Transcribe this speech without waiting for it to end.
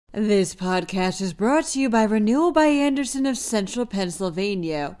This podcast is brought to you by Renewal by Andersen of Central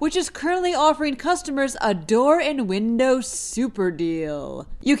Pennsylvania, which is currently offering customers a door and window super deal.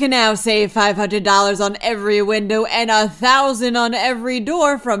 You can now save $500 on every window and $1,000 on every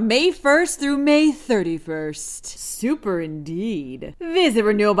door from May 1st through May 31st. Super indeed. Visit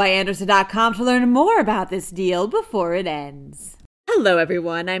renewalbyandersen.com to learn more about this deal before it ends. Hello,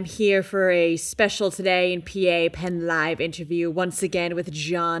 everyone. I'm here for a special Today in PA PennLive interview once again with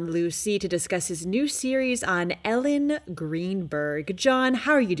John Luciew to discuss his new series on Ellen Greenberg. John,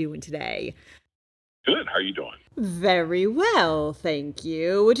 how are you doing today? Good. How are you doing? Very well, thank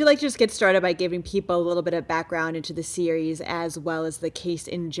you. Would you like to just get started by giving people a little bit of background into the series as well as the case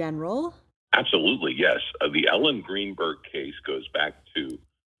in general? Absolutely, yes. The Ellen Greenberg case goes back to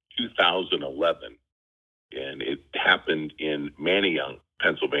 2011. And it happened in Manayunk,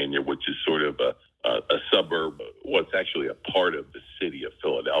 Pennsylvania, which is sort of a suburb. Well, it's actually a part of the city of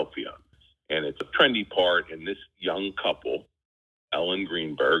Philadelphia. And it's a trendy part. And this young couple, Ellen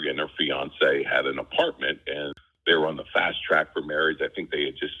Greenberg and her fiance, had an apartment. And they were on the fast track for marriage. I think they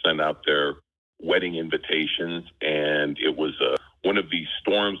had just sent out their wedding invitations. And it was one of these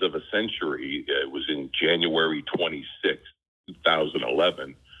storms of a century. It was in January 26,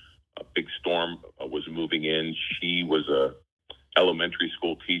 2011. A big storm was moving in. She was a elementary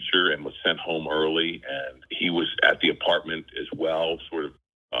school teacher and was sent home early. And he was at the apartment as well, sort of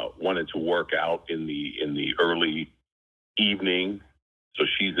wanted to work out in the early evening. So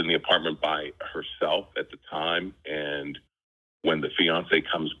she's in the apartment by herself at the time. And when the fiance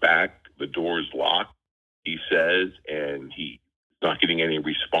comes back, the door is locked, he says, and he's not getting any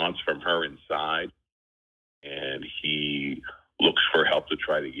response from her inside. And he looks for help to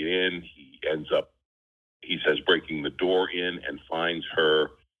try to get in. He ends up, he says, breaking the door in and finds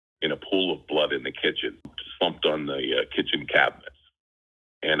her in a pool of blood in the kitchen, slumped on the kitchen cabinets.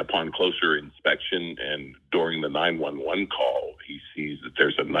 And upon closer inspection and during the 911 call, he sees that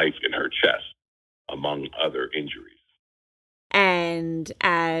there's a knife in her chest, among other injuries. And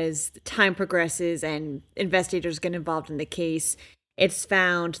as time progresses and investigators get involved in the case, it's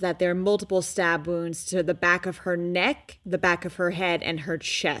found that there are multiple stab wounds to the back of her neck, the back of her head, and her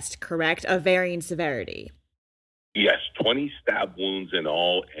chest, correct? Of varying severity. Yes, 20 stab wounds in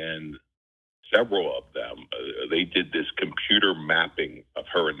all, and several of them, they did this computer mapping of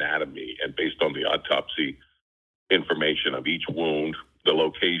her anatomy, and based on the autopsy information of each wound, the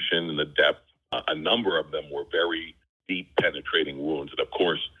location and the depth, a number of them were very deep penetrating wounds. And of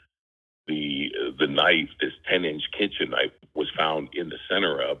course, the knife, this 10-inch kitchen knife, was found in the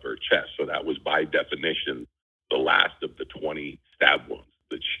center of her chest. So that was by definition the last of the 20 stab wounds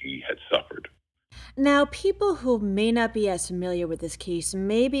that she had suffered. Now, people who may not be as familiar with this case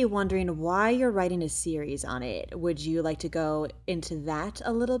may be wondering why you're writing a series on it. Would you like to go into that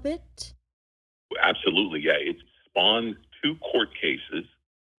a little bit? Absolutely, yeah. It spawned two court cases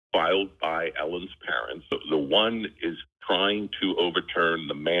filed by Ellen's parents. The one is trying to overturn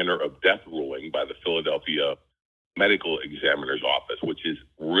the manner of death ruling by the Philadelphia Medical Examiner's Office, which is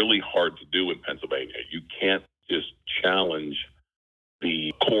really hard to do in Pennsylvania. You can't just challenge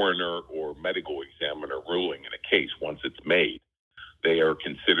the coroner or medical examiner ruling in a case once it's made. They are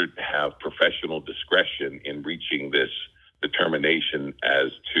considered to have professional discretion in reaching this determination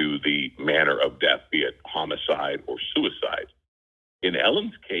as to the manner of death, be it homicide or suicide. In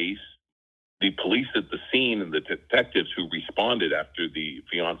Ellen's case, the police at the scene and the detectives who responded after the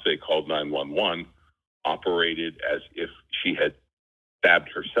fiance called 911 operated as if she had stabbed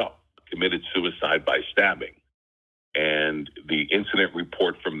herself, committed suicide by stabbing. And the incident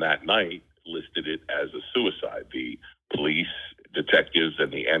report from that night listed it as a suicide. The police, detectives,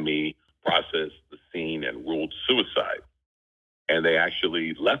 and the ME processed the scene and ruled suicide. And they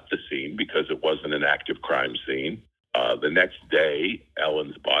actually left the scene because it wasn't an active crime scene. The next day,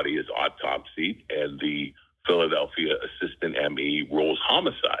 Ellen's body is autopsied, and the Philadelphia assistant ME rules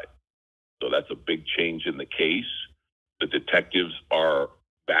homicide. So that's a big change in the case. The detectives are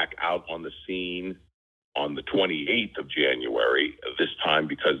back out on the scene on the 28th of January. This time,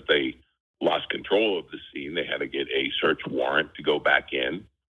 because they lost control of the scene, they had to get a search warrant to go back in.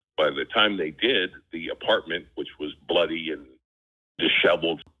 By the time they did, the apartment, which was bloody and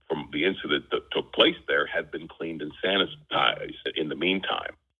disheveled from the incident that took place there, had been cleaned and sanitized in the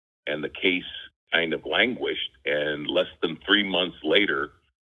meantime. And the case kind of languished. And less than 3 months later,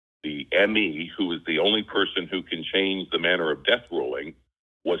 the ME, who is the only person who can change the manner of death ruling,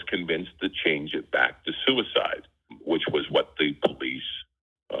 was convinced to change it back to suicide, which was what the police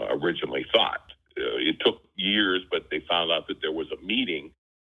originally thought. It took years, but they found out that there was a meeting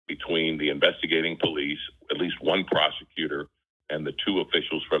between the investigating police, at least one prosecutor, and the two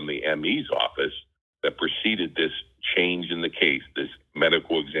officials from the ME's office that preceded this change in the case, this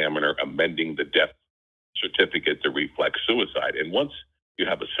medical examiner amending the death certificate to reflect suicide. And once you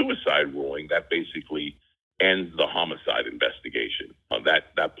have a suicide ruling, that basically ends the homicide investigation.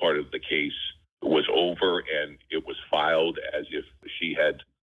 That part of the case was over, and it was filed as if she had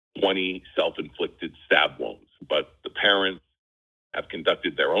 20 self-inflicted stab wounds. But the parents have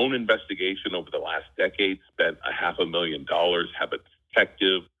conducted their own investigation over the last decade, spent $500,000, have a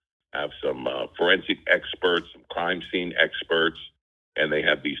detective, have some forensic experts, some crime scene experts, and they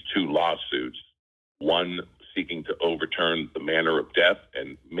have these two lawsuits, one seeking to overturn the manner of death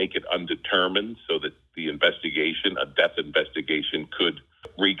and make it undetermined so that the investigation, a death investigation, could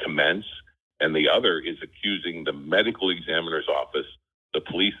recommence, and the other is accusing the medical examiner's office, the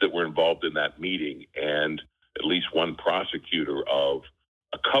police that were involved in that meeting, and at least one prosecutor of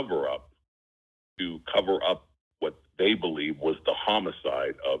a cover-up to cover up what they believe was the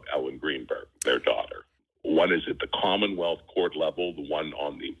homicide of Ellen Greenberg, their daughter. One is at the Commonwealth Court level, the one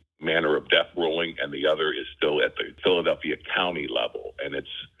on the manner of death ruling, and the other is still at the Philadelphia County level. And it's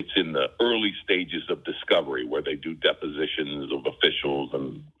in the early stages of discovery where they do depositions of officials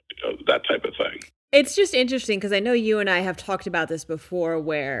and that type of thing. It's just interesting because I know you and I have talked about this before,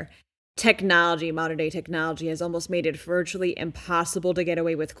 where technology, modern day technology, has almost made it virtually impossible to get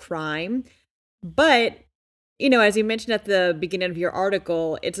away with crime. But, as you mentioned at the beginning of your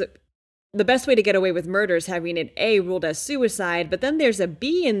article, the best way to get away with murder is having it A, ruled as suicide, but then there's a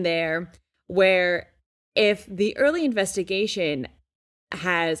B in there where if the early investigation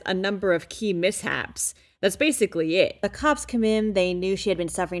has a number of key mishaps, that's basically it. The cops come in, they knew she had been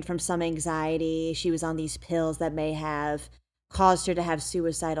suffering from some anxiety. She was on these pills that may have caused her to have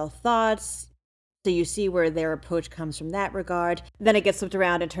suicidal thoughts. So you see where their approach comes from that regard. Then it gets flipped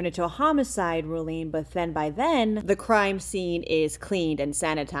around and turned into a homicide ruling, but then by then, the crime scene is cleaned and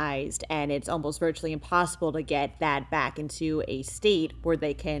sanitized, and it's almost virtually impossible to get that back into a state where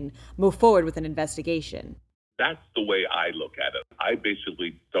they can move forward with an investigation. That's the way I look at it. I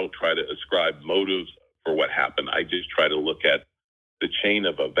basically don't try to ascribe motives for what happened. I just try to look at the chain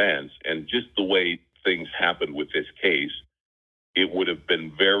of events and just the way things happened with this case. It would have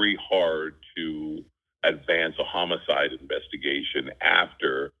been very hard to advance a homicide investigation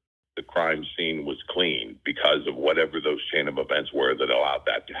after the crime scene was clean because of whatever those chain of events were that allowed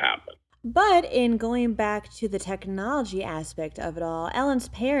that to happen. But in going back to the technology aspect of it all, Ellen's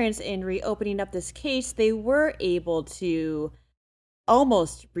parents, in reopening up this case, they were able to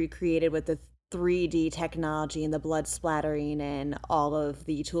almost recreate it with the 3D technology and the blood splattering and all of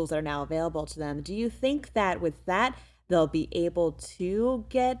the tools that are now available to them. Do you think that with that, they'll be able to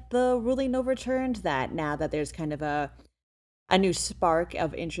get the ruling overturned, that now that there's kind of a new spark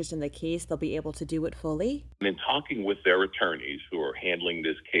of interest in the case, they'll be able to do it fully? And in talking with their attorneys who are handling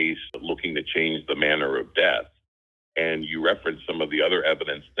this case, looking to change the manner of death, and you referenced some of the other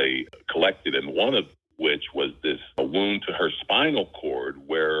evidence they collected, and one of which was a wound to her spinal cord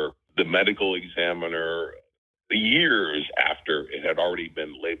where the medical examiner, years after it had already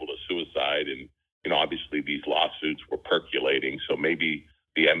been labeled a suicide, and obviously these lawsuits were percolating, so maybe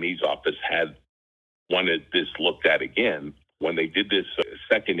the ME's office had wanted this looked at again. When they did this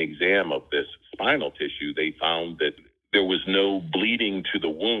second exam of this spinal tissue, they found that there was no bleeding to the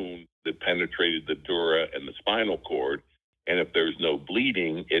wound that penetrated the dura and the spinal cord. And if there's no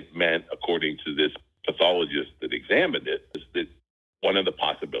bleeding, it meant, according to this pathologist that examined it, is that one of the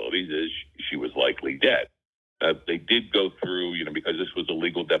possibilities is she was likely dead. They did go through, because this was a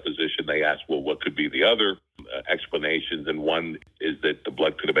legal deposition, they asked, well, what could be the other explanations? And one is that the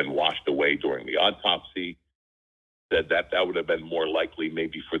blood could have been washed away during the autopsy, that would have been more likely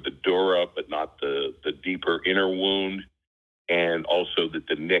maybe for the dura, but not the deeper inner wound, and also that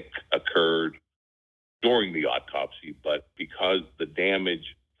the nick occurred during the autopsy. But because the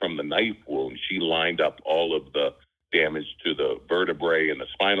damage from the knife wound, she lined up all of the damage to the vertebrae and the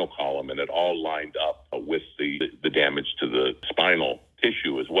spinal column, and it all lined up with the damage to the spinal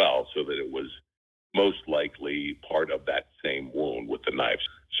tissue as well, so that it was most likely part of that same wound with the knives.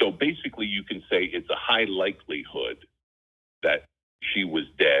 So basically you can say it's a high likelihood that she was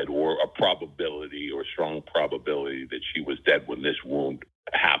dead, or a probability or strong probability that she was dead when this wound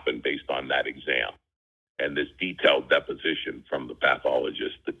happened based on that exam and this detailed deposition from the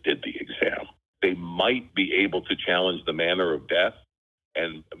pathologist that did the exam. They might be able to challenge the manner of death,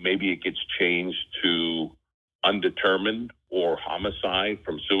 and maybe it gets changed to undetermined or homicide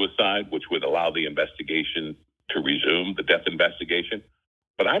from suicide, which would allow the investigation to resume, the death investigation.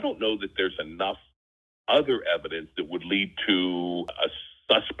 But I don't know that there's enough other evidence that would lead to a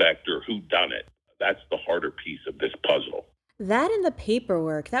suspect or who done it. That's the harder piece of this puzzle. That and the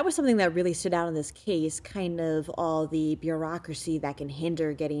paperwork, that was something that really stood out in this case, kind of all the bureaucracy that can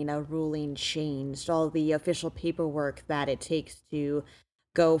hinder getting a ruling changed, all the official paperwork that it takes to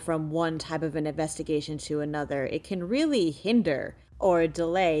go from one type of an investigation to another. It can really hinder or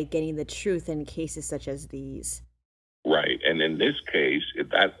delay getting the truth in cases such as these. Right. And in this case,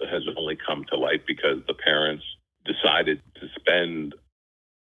 that has only come to light because the parents decided to spend,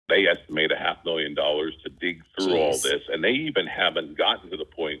 they estimate $500,000 to dig through all Jeez. this. And they even haven't gotten to the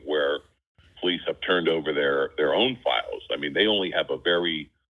point where police have turned over their own files. I mean, they only have a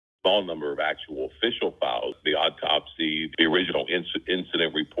very small number of actual official files, the autopsy, the original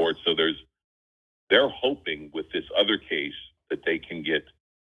incident report. So they're hoping with this other case that they can get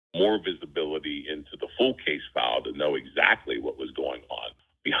more visibility into the full case file to know exactly what was going on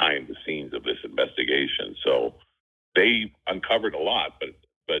behind the scenes of this investigation. So they uncovered a lot,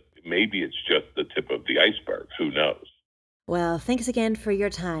 but maybe it's just the tip of the iceberg. Who knows? Well, thanks again for your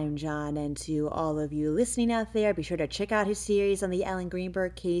time, John, and to all of you listening out there, be sure to check out his series on the Ellen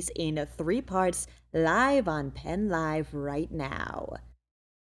Greenberg case in 3 parts, live on PennLive right now.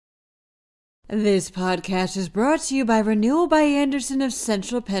 This podcast is brought to you by Renewal by Andersen of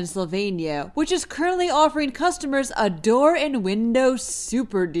Central Pennsylvania, which is currently offering customers a door and window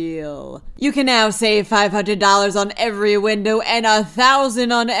super deal. You can now save $500 on every window and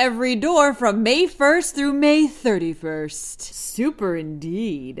 $1,000 on every door from May 1st through May 31st. Super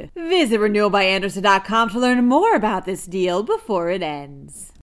indeed. Visit renewalbyandersen.com to learn more about this deal before it ends.